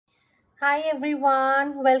Hi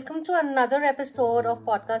everyone, welcome to another episode of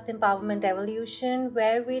Podcast Empowerment Evolution,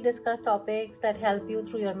 where we discuss topics that help you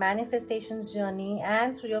through your manifestations journey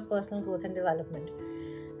and through your personal growth and development.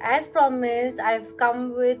 As promised, I've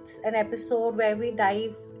come with an episode where we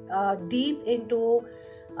dive deep into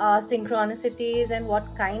synchronicities and what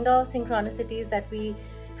kind of synchronicities that we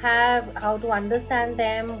have, how to understand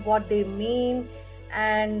them, what they mean,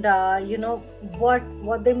 and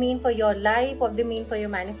what they mean for your life, what they mean for your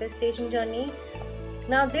manifestation journey.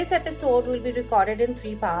 Now this episode will be recorded in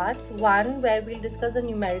 3 parts. 1 where we'll discuss the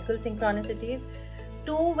numerical synchronicities,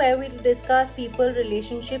 2 where we'll discuss people,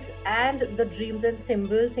 relationships and the dreams and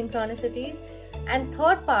symbol synchronicities, and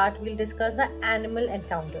 3rd part we'll discuss the animal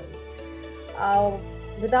encounters.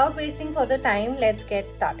 Without wasting further time, let's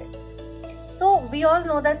get started. So we all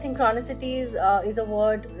know that synchronicities is a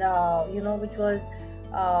word which was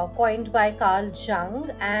coined by Carl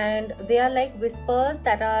Jung, and they are like whispers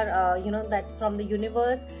that are that from the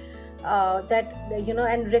universe,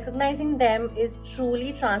 and recognizing them is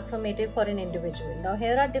truly transformative for an individual. Now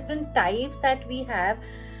here are different types that we have,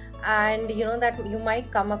 and that you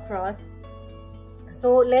might come across.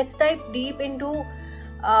 So let's dive deep into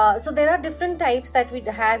so there are different types that we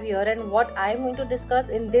have here, and what I'm going to discuss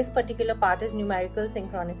in this particular part is numerical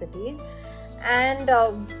synchronicities. And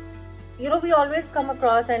we always come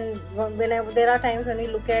across, and whenever there are times when we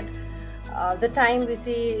look at the time, we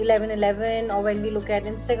see 1111, or when we look at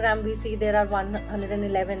Instagram, we see there are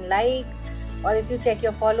 111 likes, or if you check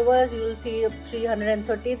your followers, you will see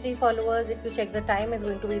 333 followers. If you check the time, it's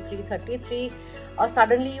going to be 333, or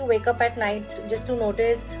suddenly you wake up at night just to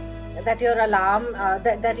notice that your alarm,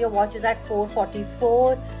 that your watch is at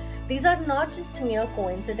 4:44. These are not just mere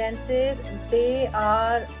coincidences; they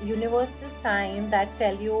are universe's sign that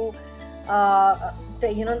tell you,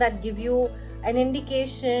 that give you an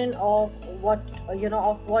indication of what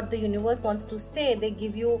the universe wants to say. They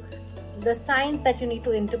give you the signs that you need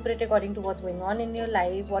to interpret according to what's going on in your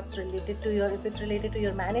life, what's related to if it's related to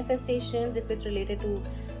your manifestations, if it's related to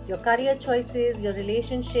your career choices, your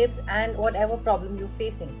relationships, and whatever problem you're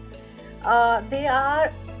facing. They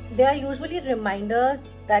are usually reminders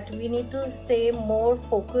that we need to stay more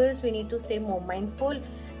focused, we need to stay more mindful,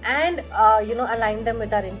 and align them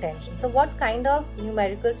with our intention. So what kind of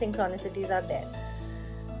numerical synchronicities are there?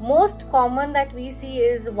 Most common that we see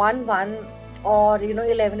is 11 or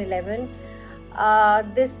 1111.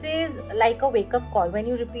 This is like a wake-up call. When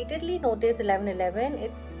you repeatedly notice 1111,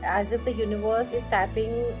 it's as if the universe is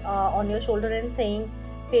tapping on your shoulder and saying,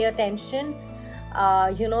 pay attention.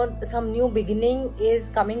 Some new beginning is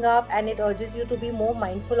coming up, and it urges you to be more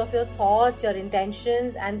mindful of your thoughts, your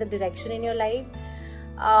intentions, and the direction in your life.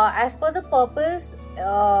 As per the purpose,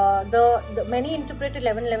 the many interpret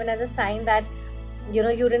 1111 as a sign that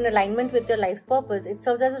you're in alignment with your life's purpose. It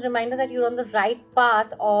serves as a reminder that you're on the right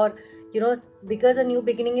path, or because a new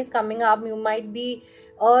beginning is coming up, you might be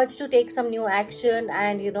urged to take some new action,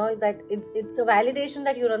 and that it's a validation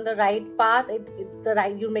that you're on the right path,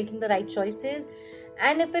 you're making the right choices.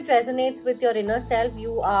 And if it resonates with your inner self,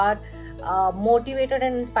 you are motivated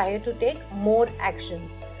and inspired to take more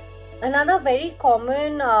actions. Another very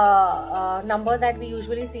common number that we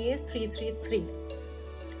usually see is 333.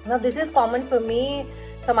 Now this is common for me.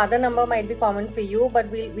 Some other number might be common for you, but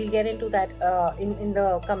we'll get into that in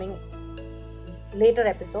the coming later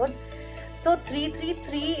episodes. So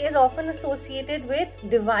 333 is often associated with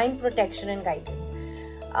divine protection and guidance.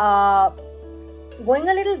 Going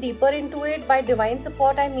a little deeper into it, by divine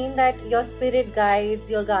support, I mean that your spirit guides,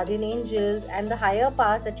 your guardian angels, and the higher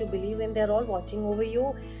powers that you believe in, they're all watching over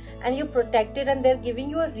you, and you're protected, and they're giving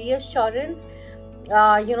you a reassurance,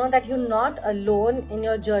 that you're not alone in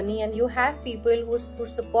your journey, and you have people who's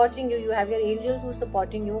supporting you. You have your angels who's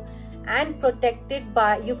supporting you, and protected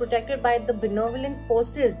by the benevolent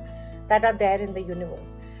forces that are there in the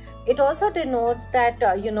universe. It also denotes that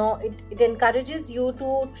it encourages you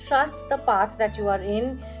to trust the path that you are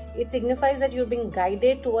in. It signifies that you're being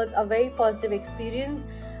guided towards a very positive experience,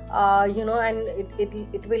 and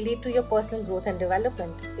it will lead to your personal growth and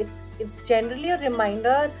development. It's generally a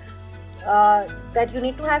reminder that you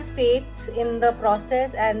need to have faith in the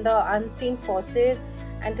process and the unseen forces,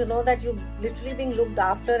 and to know that you're literally being looked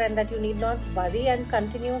after, and that you need not worry and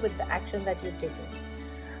continue with the action that you're taking.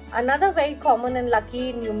 Another very common and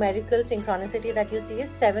lucky numerical synchronicity that you see is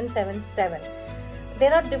 777.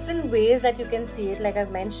 There are different ways that you can see it, like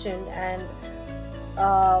I've mentioned, and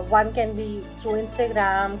one can be through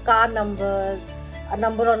Instagram, car numbers, a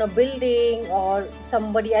number on a building, or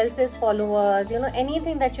somebody else's followers,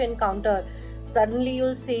 anything that you encounter. suddenly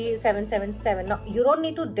you'll see 777. Now you don't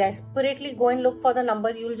need to desperately go and look for the number,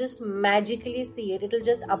 you'll just magically see it. It'll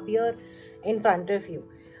just appear in front of you.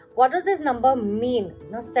 What does this number mean?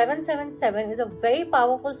 Now 777 is a very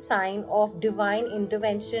powerful sign of divine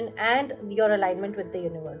intervention and your alignment with the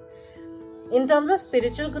universe. In terms of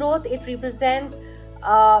spiritual growth, it represents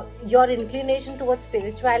your inclination towards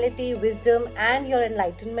spirituality, wisdom, and your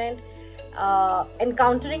enlightenment.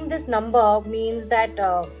 Encountering this number means that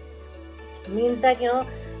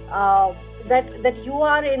that you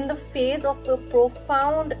are in the phase of a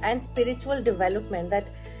profound and spiritual development, that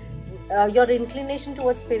your inclination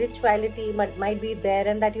towards spirituality might be there,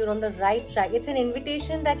 and that you're on the right track. It's an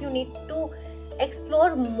invitation that you need to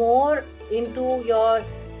explore more into your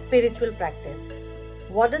spiritual practice.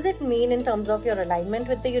 What does it mean in terms of your alignment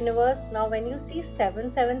with the universe? Now when you see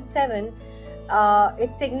 777,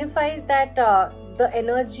 it signifies that the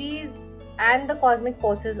energies and the cosmic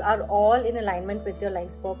forces are all in alignment with your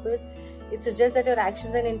life's purpose. It suggests that your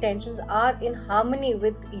actions and intentions are in harmony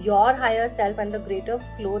with your higher self and the greater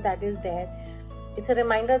flow that is there. It's a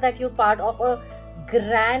reminder that you're part of a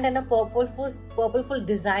grand and a purposeful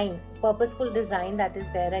design that is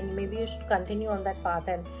there, and maybe you should continue on that path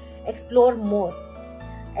and explore more.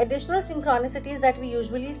 Additional synchronicities that we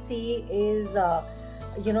usually see is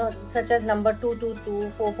such as number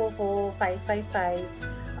 222, 444, 555,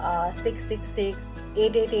 666,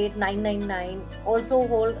 888, 999 also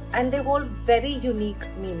hold very unique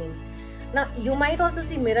meanings. Now you might also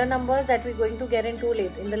see mirror numbers that we're going to get into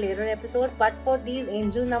in the later episodes, but for these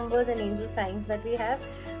angel numbers and angel signs that we have,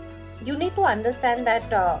 you need to understand that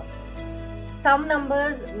some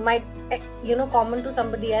numbers might common to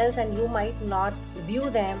somebody else, and you might not view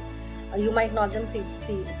them, you might not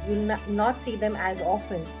see them as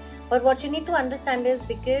often. But what you need to understand is,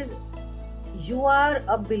 because you are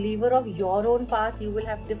a believer of your own path, you will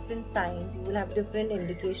have different signs, you will have different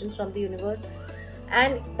indications from the universe,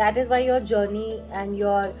 and that is why your journey and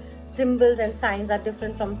your symbols and signs are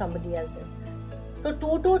different from somebody else's. So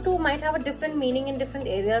 222 might have a different meaning in different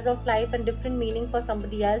areas of life, and different meaning for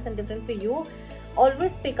somebody else and different for you.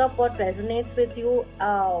 Always pick up what resonates with you.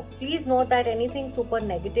 Please note that anything super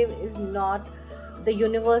negative is not the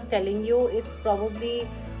universe telling you. It's probably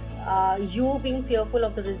you being fearful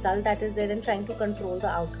of the result that is there and trying to control the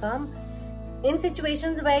outcome. In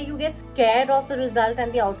situations where you get scared of the result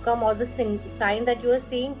and the outcome or the sign that you are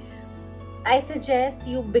seeing, I suggest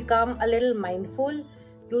you become a little mindful.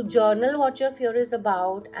 You journal what your fear is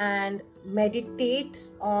about and meditate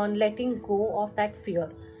on letting go of that fear,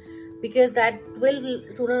 because that will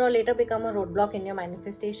sooner or later become a roadblock in your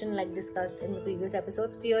manifestation, like discussed in the previous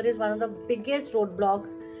episodes. Fear is one of the biggest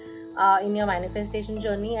roadblocks in your manifestation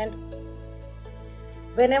journey, and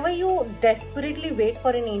whenever you desperately wait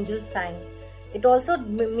for an angel sign, it also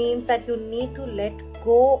means that you need to let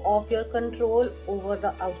go of your control over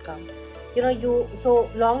the outcome. So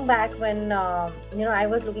long back when I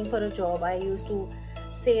was looking for a job, I used to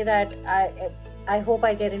say that I hope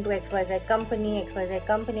I get into XYZ company,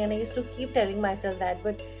 and I used to keep telling myself that,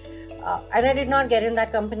 but and I did not get in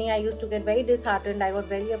that company. I used to get very disheartened, I got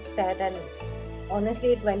very upset, and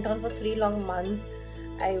honestly it went on for 3 long months.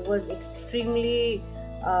 I was extremely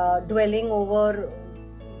dwelling over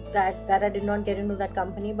that I did not get into that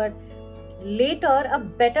company. But later a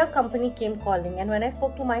better company came calling, and when I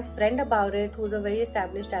spoke to my friend about it, who's a very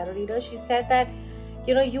established tarot reader, she said that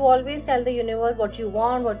you always tell the universe what you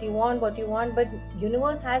want, but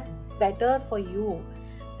universe has better for you.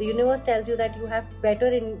 The universe tells you that you have better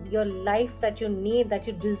in your life that you need, that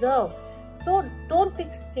you deserve. So don't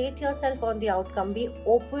fixate yourself on the outcome. Be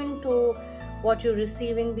open to what you're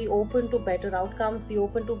receiving, be open to better outcomes, be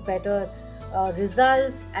open to better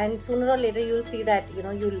results, and sooner or later you'll see that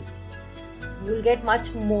you'll get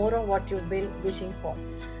much more of what you've been wishing for.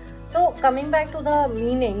 So coming back to the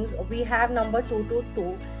meanings, we have number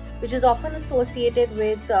 222, which is often associated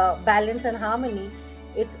with balance and harmony.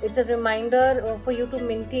 It's a reminder for you to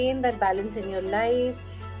maintain that balance in your life,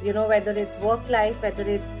 whether it's work life, whether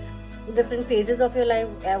it's different phases of your life,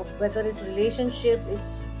 whether it's relationships,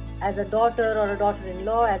 it's as a daughter or a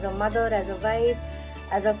daughter-in-law, as a mother, as a wife,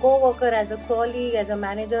 as a co-worker, as a colleague, as a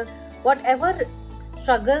manager, whatever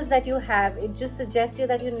struggles that you have, it just suggests you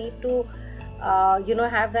that you need to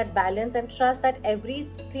have that balance and trust that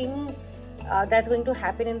everything that's going to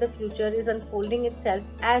happen in the future is unfolding itself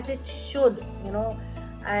as it should,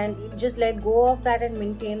 and just let go of that and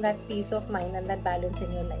maintain that peace of mind and that balance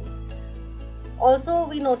in your life. Also,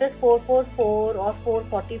 we notice 444 or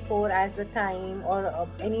 444 as the time or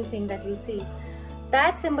anything that you see.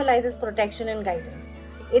 That symbolizes protection and guidance.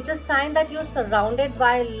 It's a sign that you're surrounded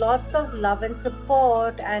by lots of love and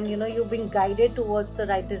support, and you're being guided towards the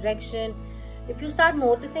right direction. If you start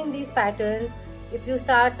noticing these patterns, if you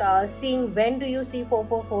start seeing when do you see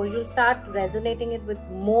 444, you'll start resonating it with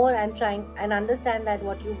more and trying and understand that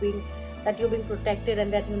you're being protected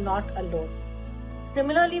and that you're not alone.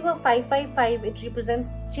 Similarly, for 555, it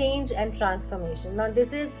represents change and transformation. Now,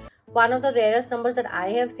 this is one of the rarest numbers that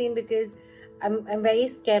I have seen, because I'm very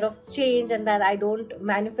scared of change, and that I don't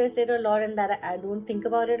manifest it a lot, and that I don't think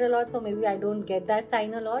about it a lot. So maybe I don't get that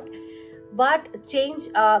sign a lot. But change,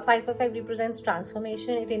 555 represents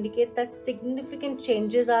transformation. It indicates that significant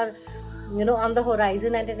changes are, on the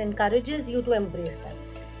horizon, and it encourages you to embrace them.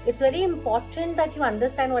 It's very important that you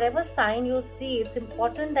understand whatever sign you see. It's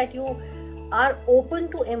important that you are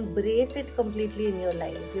open to embrace it completely in your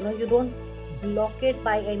life. You don't block it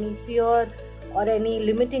by any fear or any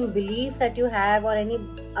limiting belief that you have, or any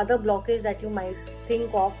other blockage that you might think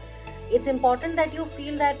of. It's important that you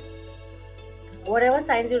feel that whatever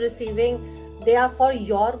signs you're receiving, they are for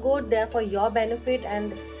your good, they are for your benefit,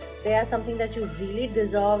 and they are something that you really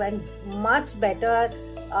deserve, and much better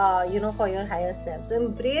for your higher self. So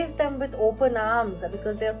embrace them with open arms,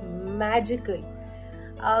 because they're magical.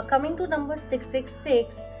 Coming to number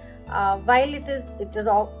 666, while it is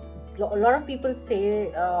all, a lot of people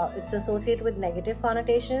say it's associated with negative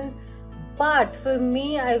connotations, but for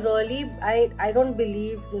me, I don't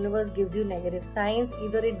believe the universe gives you negative signs.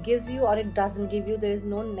 Either it gives you or it doesn't give you. There is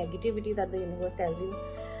no negativity that the universe tells you,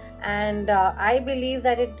 and I believe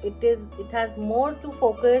that it has more to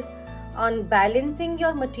focus on balancing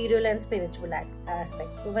your material and spiritual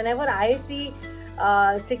aspects. So whenever I see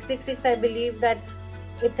 666, I believe that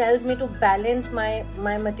it tells me to balance my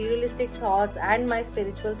materialistic thoughts and my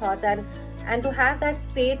spiritual thoughts, and to have that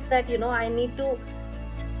faith that I need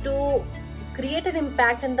to create an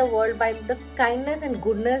impact in the world by the kindness and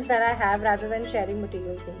goodness that I have, rather than sharing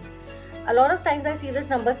material things. A lot of times I see this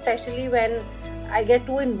number, especially when I get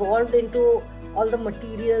too involved into all the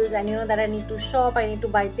materials, and that I need to shop, I need to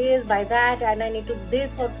buy this, buy that, and I need to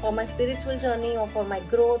this for my spiritual journey, or for my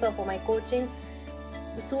growth, or for my coaching.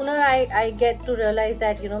 The sooner I get to realize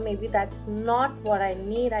that maybe that's not what I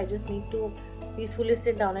need. I just need to peacefully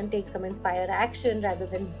sit down and take some inspired action, rather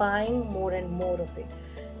than buying more and more of it.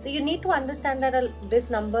 So you need to understand that this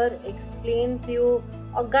number explains you,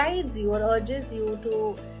 or guides you, or urges you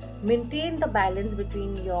to maintain the balance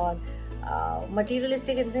between your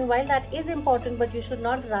materialistic instinct. While that is important, but you should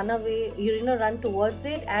not run away, run towards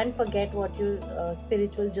it and forget what your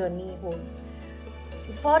spiritual journey holds.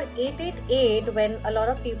 For 888, when a lot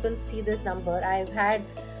of people see this number, I've had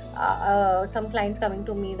some clients coming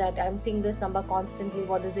to me that I'm seeing this number constantly,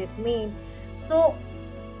 what does it mean? So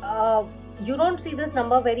you don't see this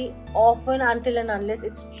number very often until and unless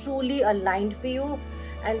it's truly aligned for you.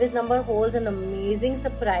 And this number holds an amazing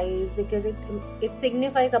surprise, because it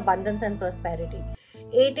signifies abundance and prosperity.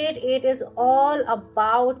 888 is all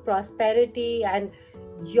about prosperity, and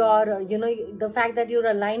your the fact that you're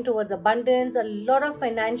aligned towards abundance. A lot of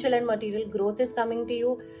financial and material growth is coming to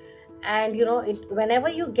you, and whenever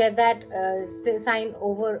you get that sign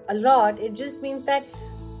over a lot, it just means that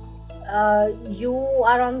you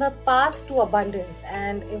are on the path to abundance.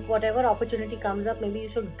 And if whatever opportunity comes up, maybe you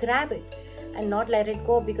should grab it and not let it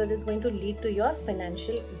go, because it's going to lead to your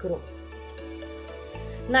financial growth.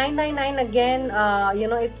 999, again,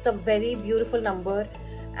 it's a very beautiful number,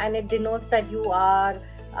 and it denotes that you are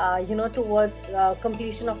towards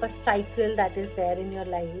completion of a cycle that is there in your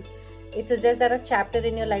life. It suggests that a chapter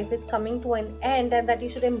in your life is coming to an end, and that you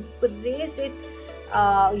should embrace it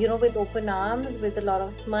with open arms, with a lot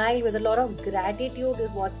of smile, with a lot of gratitude is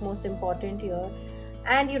what's most important here.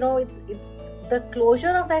 And it's the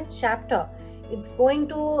closure of that chapter. It's going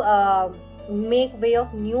to make way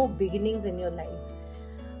of new beginnings in your life.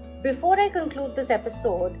 Before I conclude this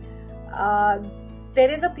episode, there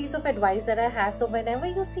is a piece of advice that I have. So whenever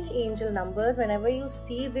you see angel numbers, whenever you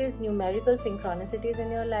see these numerical synchronicities in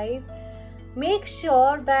your life, make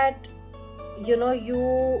sure that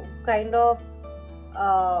you kind of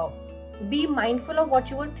be mindful of what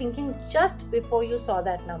you were thinking just before you saw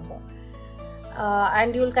that number,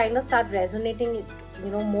 and you'll kind of start resonating it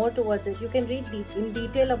more towards it. You can read in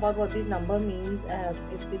detail about what this number means.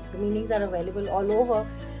 The meanings are available all over,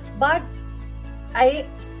 but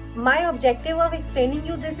my objective of explaining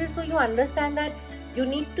you this is so you understand that you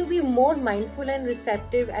need to be more mindful and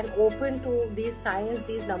receptive and open to these signs,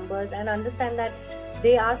 these numbers, and understand that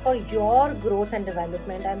they are for your growth and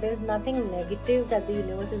development, and there's nothing negative that the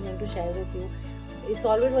universe is going to share with you. It's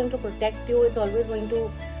always going to protect you. It's always going to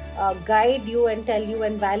guide you and tell you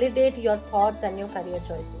and validate your thoughts and your career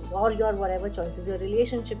choices, or your whatever choices, your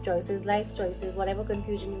relationship choices, life choices, whatever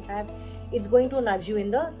confusion you have. It's going to nudge you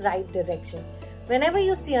in the right direction. Whenever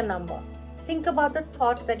you see a number, think about the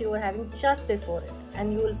thought that you were having just before it,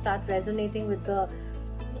 and you will start resonating with the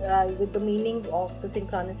meanings of the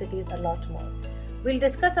synchronicities a lot more. We'll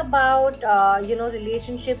discuss about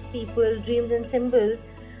relationships, people, dreams and symbols,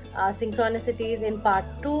 synchronicities in part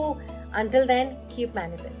 2. Until then, keep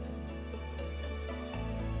manifesting.